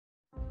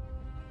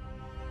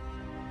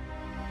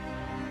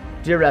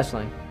Dear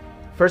Wrestling,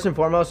 first and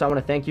foremost, I want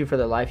to thank you for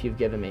the life you've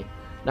given me.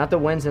 Not the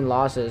wins and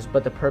losses,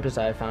 but the purpose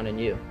I have found in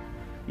you.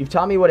 You've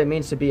taught me what it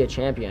means to be a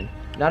champion,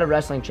 not a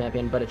wrestling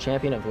champion, but a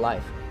champion of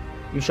life.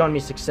 You've shown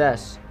me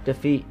success,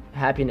 defeat,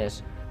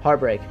 happiness,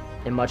 heartbreak,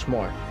 and much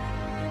more.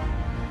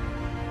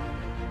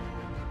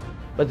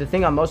 But the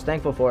thing I'm most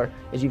thankful for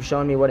is you've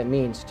shown me what it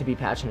means to be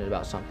passionate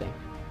about something.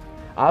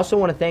 I also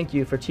want to thank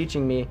you for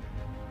teaching me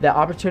that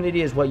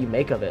opportunity is what you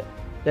make of it,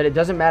 that it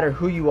doesn't matter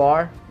who you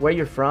are, where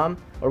you're from,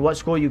 or what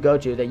school you go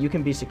to, that you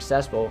can be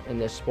successful in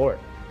this sport.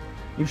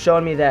 You've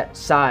shown me that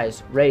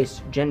size,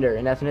 race, gender,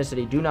 and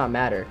ethnicity do not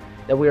matter,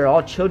 that we are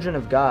all children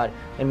of God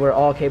and we're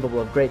all capable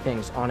of great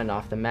things on and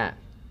off the mat.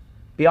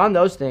 Beyond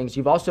those things,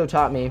 you've also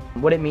taught me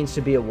what it means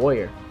to be a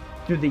warrior.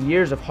 Through the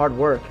years of hard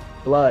work,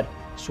 blood,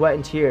 sweat,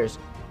 and tears,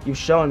 you've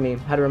shown me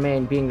how to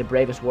remain being the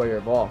bravest warrior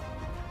of all.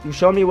 You've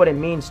shown me what it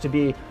means to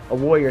be a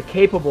warrior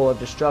capable of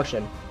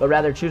destruction, but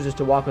rather chooses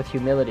to walk with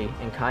humility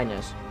and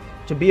kindness.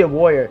 To be a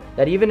warrior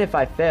that even if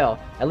I fail,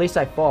 at least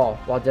I fall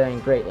while daring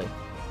greatly.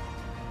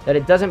 That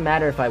it doesn't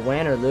matter if I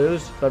win or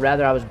lose, but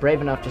rather I was brave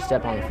enough to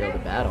step on the field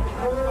of battle.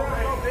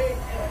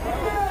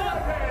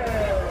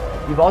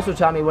 You've also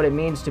taught me what it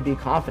means to be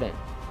confident.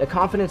 That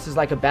confidence is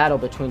like a battle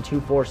between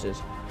two forces.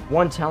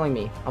 One telling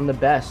me I'm the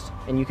best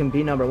and you can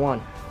be number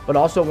one, but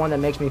also one that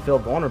makes me feel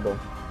vulnerable.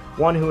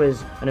 One who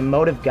is an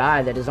emotive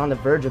guy that is on the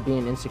verge of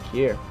being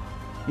insecure.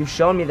 You've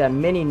shown me that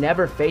many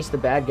never face the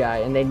bad guy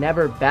and they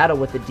never battle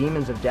with the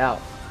demons of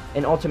doubt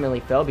and ultimately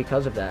fail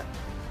because of that.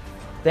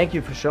 Thank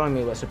you for showing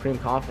me what supreme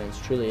confidence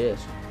truly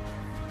is.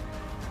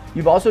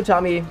 You've also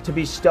taught me to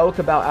be stoic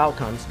about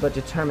outcomes but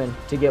determined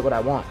to get what I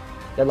want.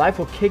 That life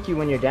will kick you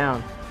when you're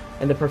down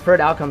and the preferred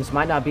outcomes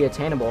might not be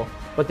attainable,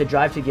 but the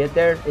drive to get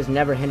there is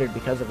never hindered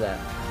because of that.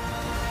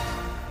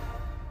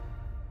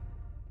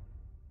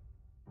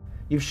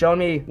 You've shown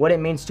me what it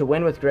means to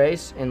win with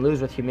grace and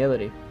lose with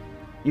humility.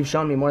 You've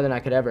shown me more than I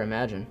could ever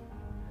imagine.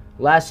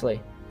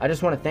 Lastly, I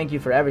just want to thank you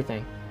for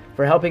everything,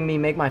 for helping me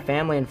make my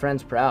family and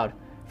friends proud,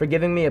 for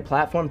giving me a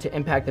platform to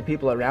impact the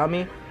people around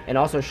me, and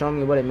also showing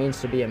me what it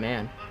means to be a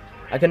man.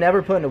 I can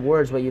never put into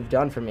words what you've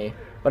done for me,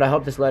 but I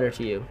hope this letter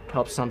to you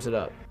helps sums it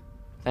up.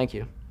 Thank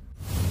you.